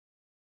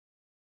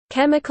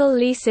Chemical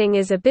leasing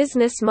is a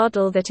business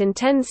model that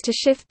intends to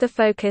shift the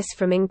focus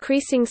from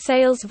increasing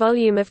sales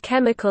volume of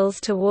chemicals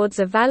towards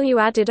a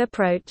value-added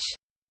approach.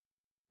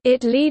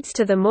 It leads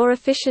to the more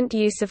efficient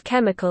use of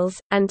chemicals,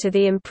 and to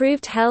the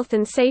improved health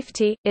and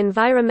safety,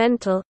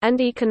 environmental,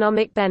 and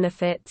economic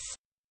benefits.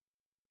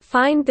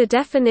 Find the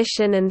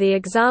definition and the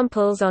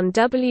examples on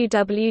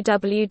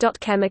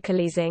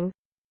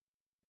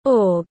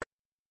www.chemicalleasing.org.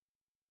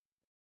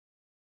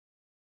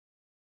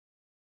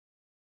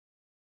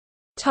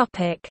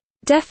 Topic: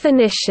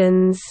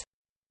 Definitions.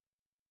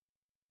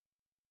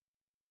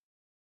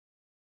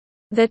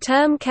 The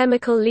term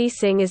chemical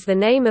leasing is the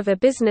name of a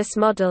business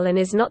model and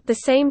is not the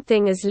same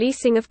thing as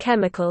leasing of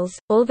chemicals,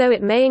 although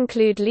it may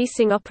include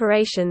leasing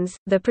operations.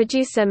 The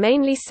producer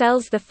mainly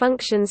sells the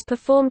functions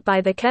performed by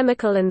the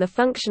chemical, and the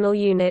functional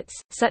units,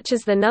 such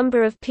as the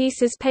number of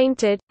pieces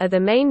painted, are the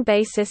main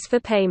basis for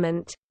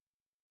payment.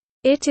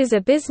 It is a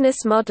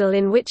business model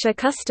in which a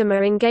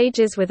customer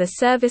engages with a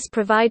service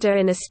provider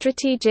in a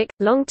strategic,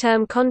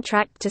 long-term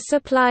contract to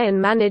supply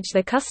and manage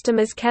the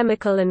customer's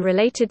chemical and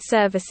related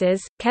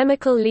services.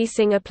 Chemical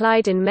leasing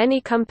applied in many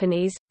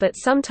companies, but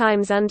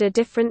sometimes under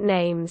different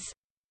names.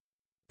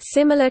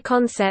 Similar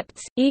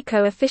concepts: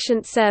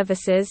 eco-efficient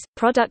services,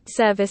 product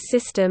service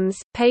systems,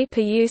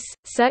 pay-per-use,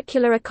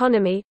 circular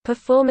economy,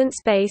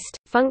 performance-based,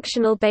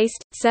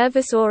 functional-based,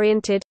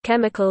 service-oriented,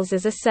 chemicals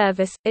as a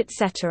service,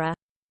 etc.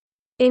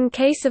 In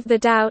case of the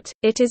doubt,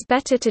 it is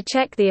better to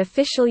check the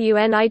official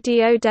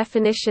UNIDO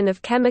definition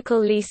of chemical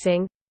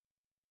leasing.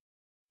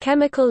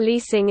 Chemical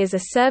leasing is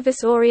a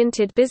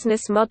service-oriented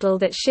business model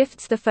that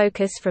shifts the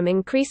focus from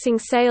increasing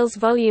sales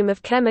volume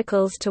of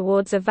chemicals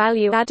towards a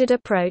value-added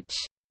approach.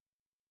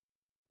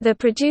 The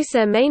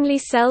producer mainly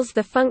sells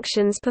the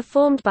functions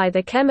performed by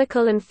the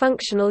chemical, and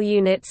functional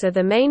units are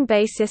the main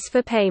basis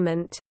for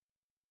payment.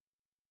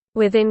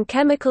 Within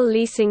chemical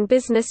leasing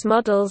business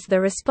models, the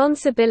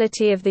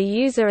responsibility of the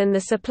user and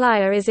the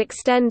supplier is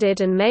extended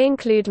and may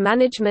include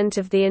management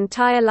of the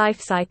entire life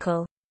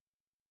cycle.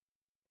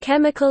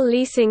 Chemical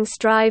leasing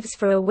strives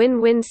for a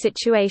win-win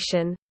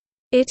situation.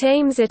 It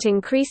aims at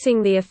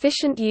increasing the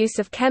efficient use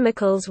of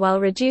chemicals while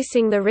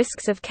reducing the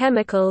risks of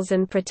chemicals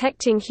and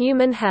protecting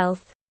human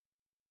health.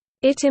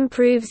 It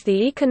improves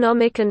the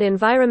economic and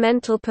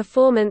environmental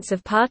performance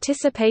of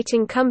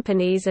participating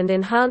companies and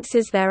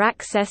enhances their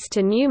access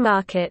to new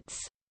markets.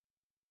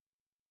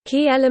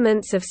 Key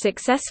elements of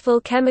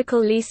successful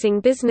chemical leasing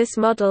business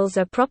models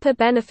are proper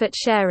benefit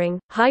sharing,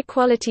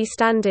 high-quality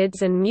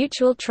standards, and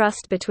mutual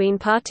trust between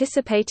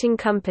participating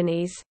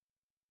companies.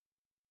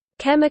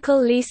 Chemical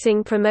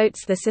leasing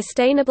promotes the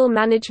sustainable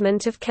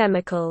management of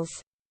chemicals.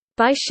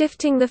 By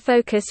shifting the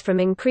focus from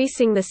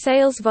increasing the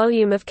sales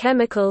volume of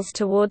chemicals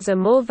towards a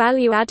more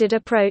value-added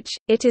approach,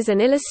 it is an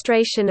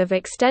illustration of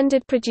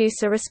extended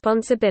producer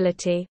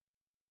responsibility.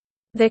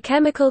 The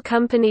chemical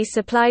company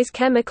supplies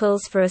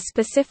chemicals for a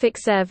specific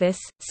service,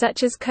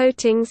 such as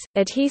coatings,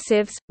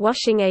 adhesives,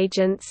 washing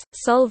agents,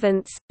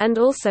 solvents, and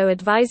also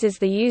advises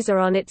the user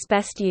on its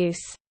best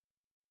use.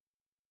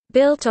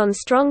 Built on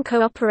strong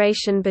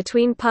cooperation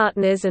between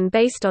partners and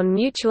based on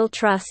mutual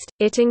trust,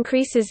 it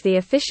increases the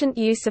efficient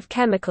use of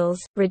chemicals,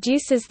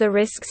 reduces the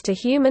risks to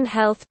human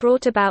health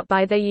brought about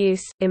by their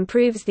use,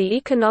 improves the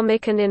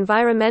economic and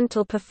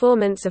environmental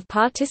performance of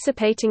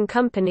participating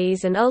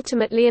companies, and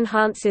ultimately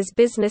enhances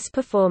business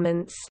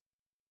performance.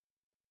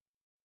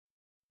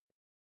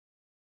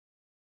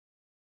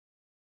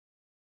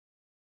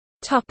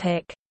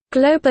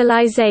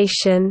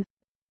 Globalization.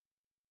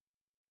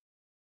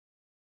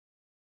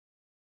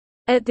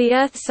 At the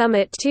Earth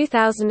Summit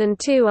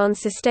 2002 on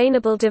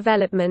Sustainable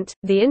Development,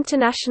 the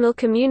international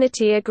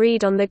community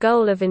agreed on the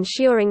goal of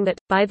ensuring that,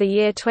 by the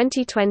year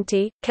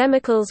 2020,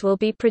 chemicals will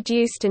be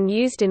produced and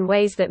used in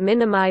ways that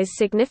minimize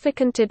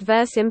significant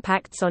adverse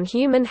impacts on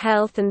human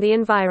health and the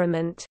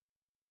environment.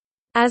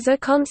 As a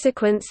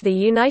consequence, the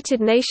United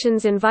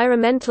Nations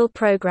Environmental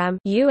Programme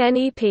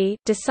 (UNEP)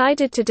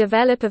 decided to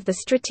develop the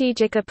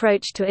Strategic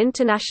Approach to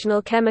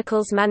International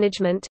Chemicals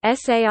Management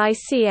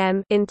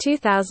 (SAICM) in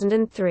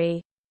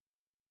 2003.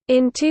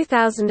 In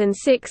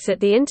 2006, at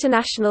the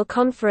International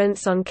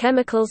Conference on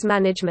Chemicals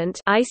Management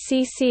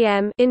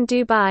 (ICCM) in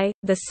Dubai,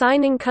 the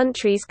signing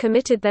countries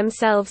committed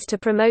themselves to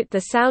promote the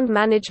sound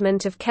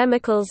management of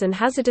chemicals and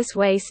hazardous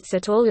wastes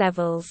at all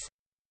levels.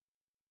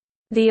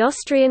 The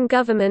Austrian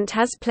government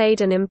has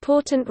played an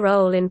important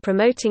role in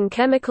promoting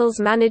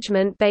chemicals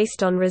management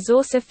based on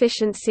resource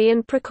efficiency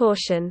and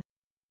precaution.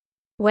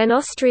 When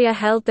Austria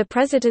held the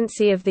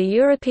presidency of the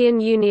European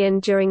Union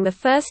during the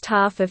first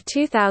half of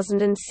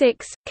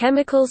 2006,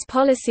 chemicals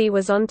policy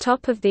was on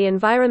top of the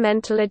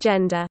environmental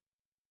agenda.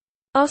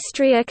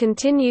 Austria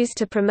continues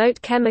to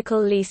promote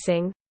chemical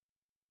leasing.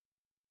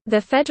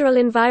 The Federal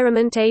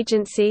Environment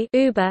Agency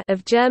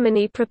of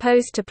Germany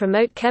proposed to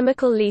promote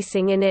chemical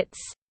leasing in its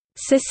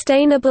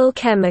Sustainable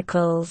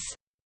Chemicals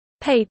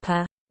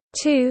paper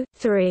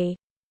 2-3.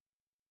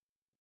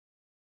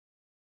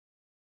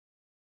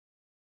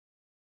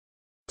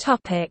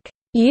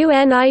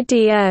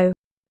 UNIDO.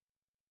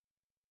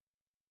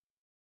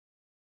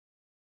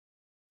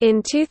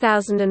 In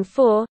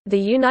 2004, the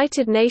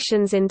United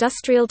Nations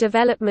Industrial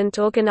Development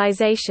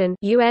Organization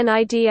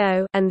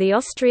 (UNIDO) and the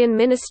Austrian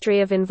Ministry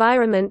of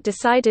Environment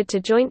decided to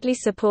jointly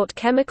support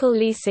chemical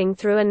leasing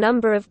through a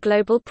number of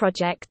global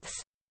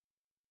projects.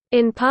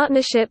 In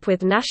partnership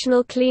with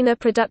national cleaner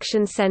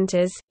production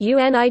centers,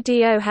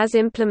 UNIDO has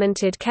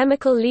implemented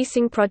chemical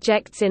leasing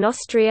projects in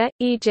Austria,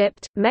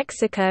 Egypt,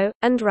 Mexico,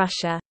 and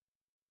Russia.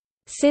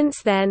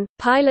 Since then,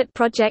 pilot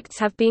projects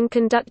have been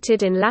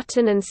conducted in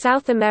Latin and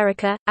South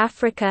America,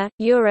 Africa,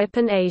 Europe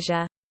and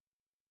Asia.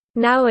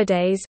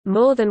 Nowadays,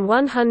 more than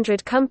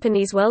 100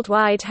 companies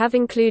worldwide have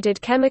included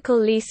chemical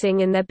leasing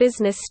in their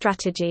business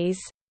strategies.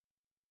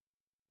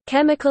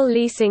 Chemical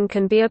leasing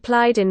can be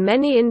applied in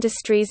many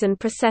industries and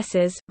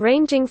processes,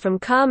 ranging from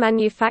car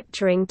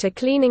manufacturing to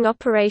cleaning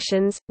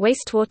operations,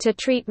 wastewater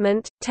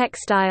treatment,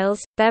 textiles,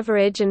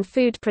 beverage and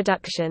food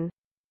production.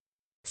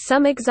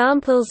 Some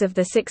examples of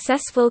the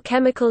successful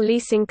chemical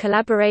leasing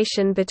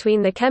collaboration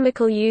between the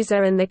chemical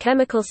user and the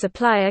chemical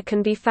supplier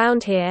can be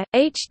found here.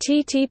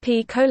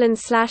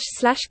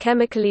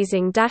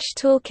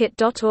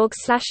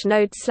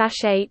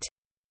 http://chemicalleasing-toolkit.org/node/8.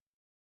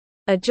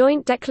 A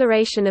joint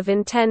declaration of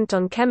intent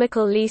on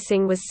chemical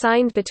leasing was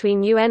signed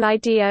between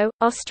UNIDO,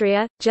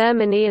 Austria,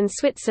 Germany and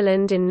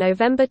Switzerland in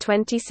November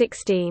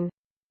 2016.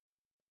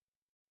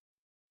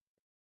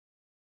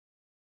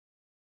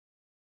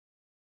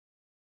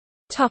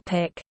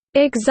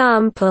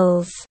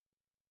 Examples: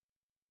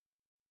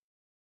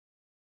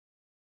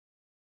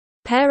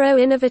 Pero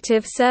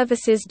Innovative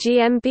Services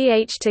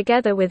GmbH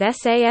together with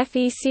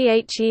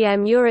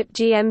SAFECHEM Europe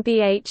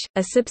GmbH,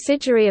 a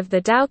subsidiary of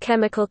the Dow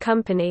Chemical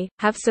Company,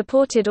 have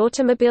supported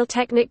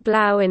Automobiltechnik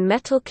Blau in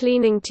metal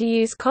cleaning to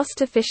use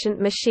cost-efficient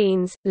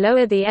machines,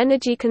 lower the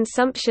energy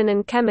consumption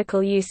and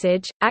chemical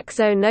usage.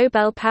 Akzo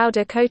Nobel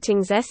Powder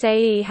Coatings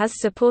SAE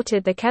has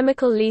supported the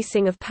chemical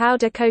leasing of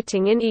powder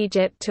coating in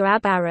Egypt to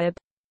AB Arab.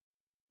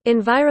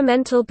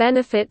 Environmental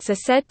benefits are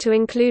said to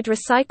include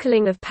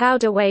recycling of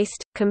powder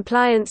waste,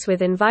 compliance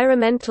with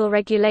environmental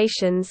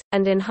regulations,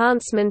 and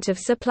enhancement of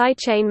supply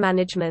chain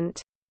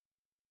management.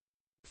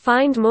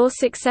 Find more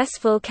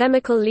successful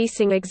chemical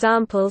leasing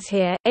examples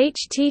here.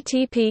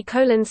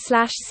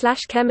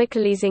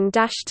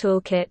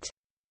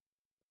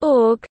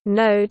 http://chemicalleasing-toolkit.org,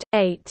 Node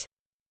 8.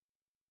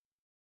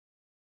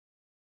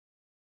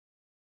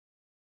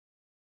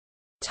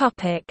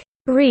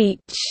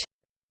 Reach.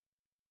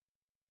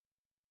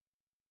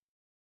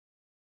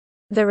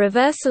 The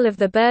reversal of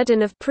the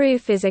burden of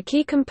proof is a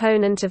key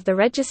component of the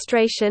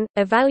registration,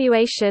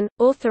 evaluation,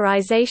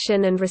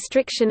 authorization and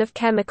restriction of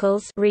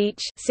chemicals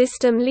 (REACH)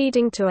 system,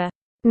 leading to a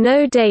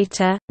 "no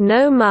data,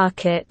 no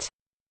market"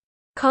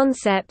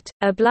 concept,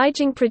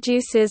 obliging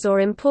producers or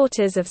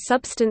importers of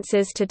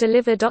substances to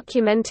deliver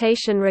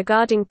documentation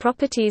regarding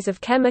properties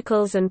of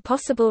chemicals and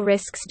possible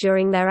risks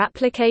during their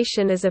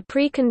application as a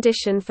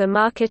precondition for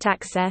market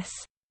access.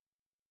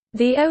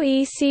 The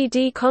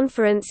OECD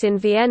conference in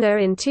Vienna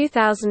in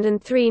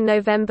 2003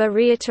 November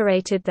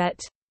reiterated that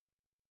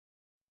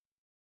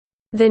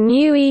the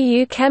new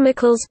EU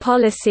chemicals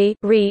policy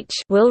 (REACH)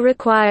 will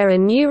require a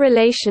new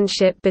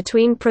relationship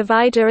between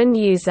provider and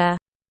user.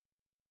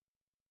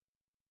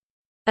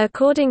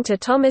 According to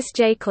Thomas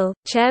Jekyll,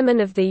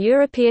 chairman of the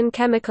European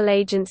Chemical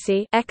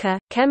Agency (ECHA),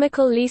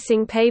 chemical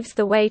leasing paves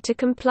the way to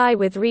comply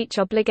with REACH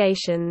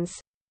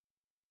obligations.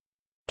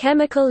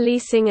 Chemical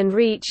leasing and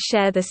REACH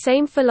share the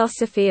same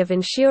philosophy of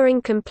ensuring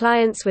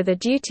compliance with a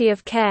duty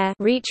of care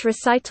 (REACH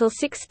Recital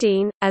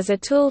 16) as a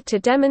tool to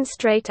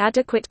demonstrate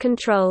adequate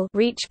control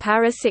 (REACH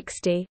Para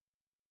 60).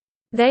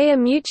 They are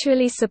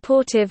mutually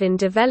supportive in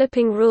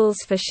developing rules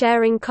for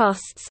sharing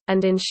costs,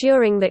 and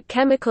ensuring that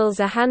chemicals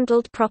are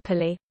handled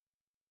properly.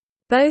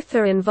 Both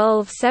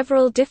involve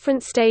several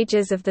different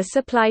stages of the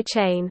supply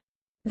chain.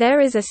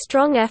 There is a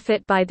strong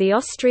effort by the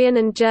Austrian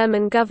and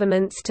German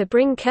governments to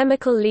bring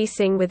chemical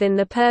leasing within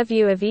the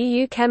purview of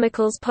EU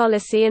chemicals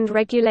policy and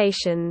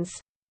regulations.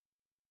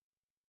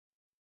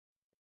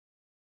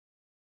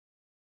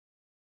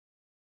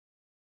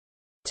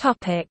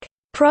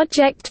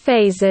 Project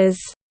phases.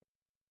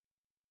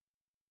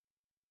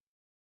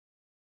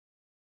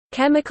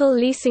 Chemical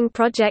leasing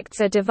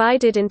projects are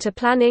divided into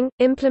planning,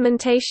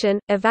 implementation,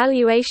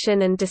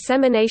 evaluation and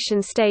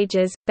dissemination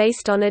stages,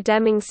 based on a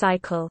Deming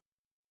cycle.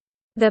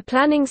 The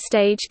planning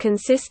stage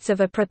consists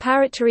of a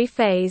preparatory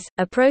phase,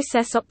 a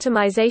process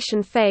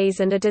optimization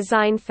phase and a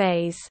design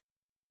phase.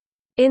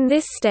 In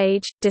this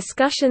stage,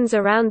 discussions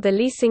around the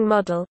leasing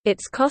model,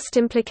 its cost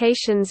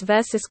implications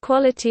versus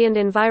quality and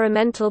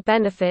environmental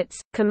benefits,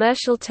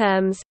 commercial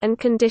terms, and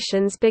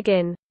conditions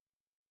begin.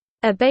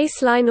 A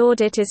baseline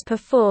audit is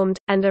performed,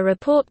 and a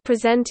report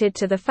presented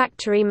to the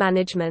factory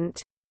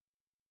management.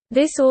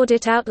 This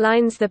audit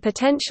outlines the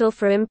potential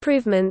for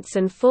improvements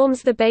and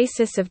forms the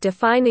basis of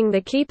defining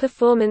the key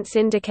performance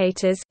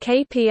indicators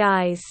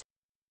 (KPIs).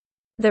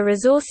 The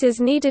resources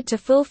needed to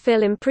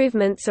fulfill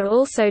improvements are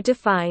also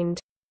defined.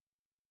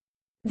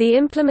 The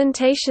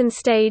implementation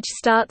stage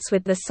starts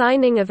with the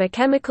signing of a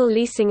chemical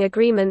leasing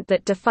agreement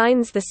that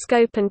defines the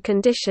scope and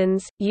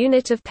conditions,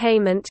 unit of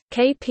payment,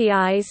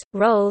 KPIs,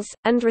 roles,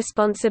 and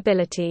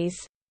responsibilities.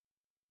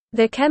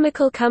 The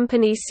chemical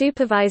company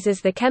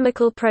supervises the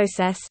chemical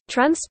process,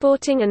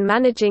 transporting and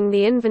managing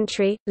the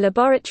inventory,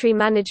 laboratory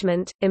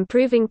management,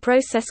 improving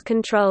process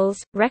controls,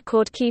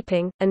 record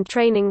keeping, and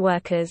training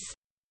workers.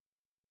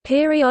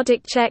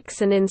 Periodic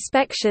checks and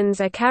inspections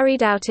are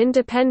carried out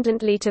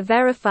independently to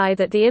verify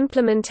that the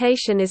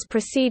implementation is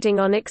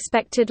proceeding on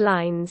expected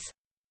lines.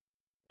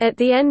 At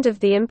the end of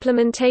the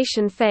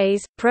implementation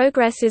phase,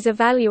 progress is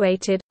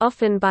evaluated,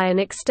 often by an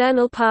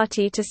external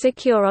party to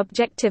secure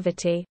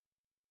objectivity.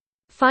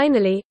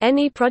 Finally,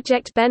 any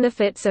project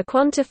benefits are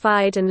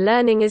quantified and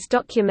learning is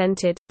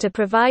documented, to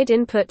provide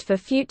input for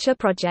future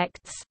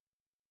projects.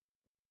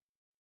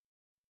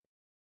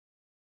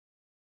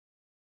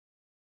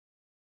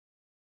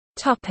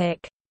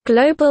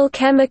 Global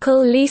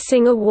Chemical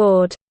Leasing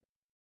Award.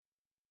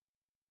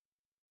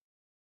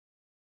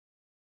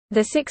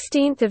 The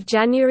 16th of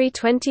January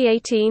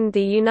 2018,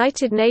 the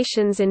United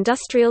Nations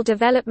Industrial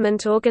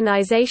Development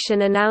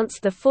Organization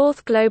announced the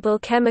 4th Global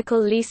Chemical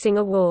Leasing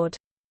Award.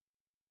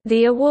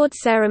 The award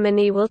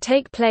ceremony will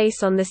take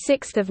place on the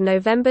 6th of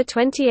November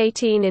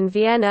 2018 in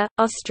Vienna,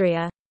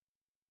 Austria.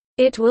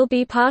 It will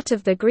be part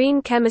of the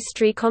Green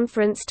Chemistry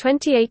Conference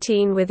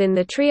 2018 within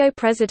the trio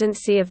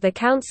presidency of the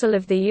Council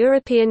of the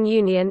European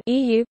Union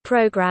 (EU)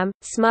 program,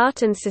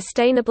 Smart and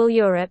Sustainable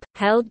Europe,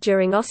 held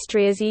during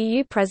Austria's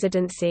EU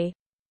presidency.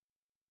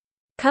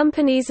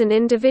 Companies and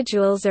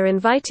individuals are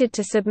invited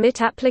to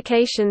submit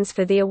applications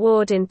for the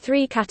award in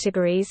 3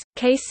 categories: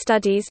 case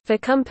studies for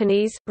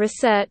companies,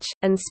 research,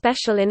 and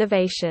special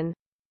innovation.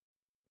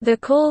 The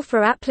call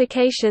for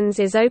applications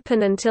is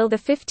open until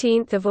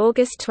 15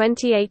 August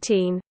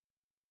 2018.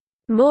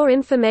 More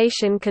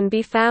information can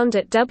be found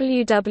at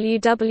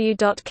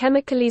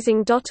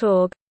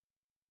www.chemicalleasing.org.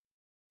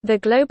 The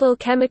Global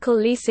Chemical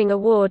Leasing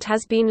Award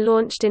has been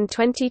launched in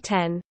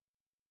 2010.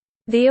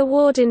 The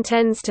award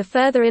intends to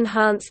further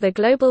enhance the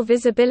global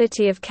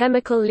visibility of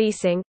chemical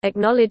leasing,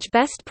 acknowledge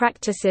best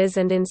practices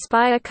and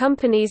inspire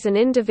companies and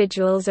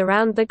individuals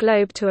around the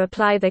globe to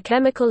apply the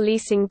chemical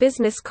leasing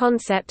business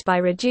concept by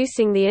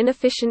reducing the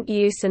inefficient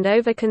use and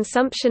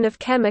overconsumption of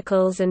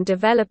chemicals and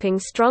developing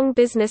strong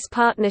business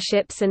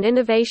partnerships and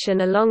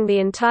innovation along the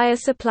entire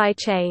supply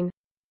chain.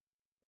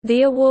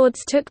 The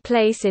awards took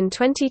place in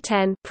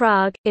 2010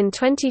 Prague, in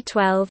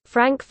 2012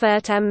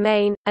 Frankfurt am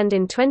Main, and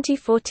in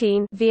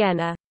 2014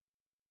 Vienna.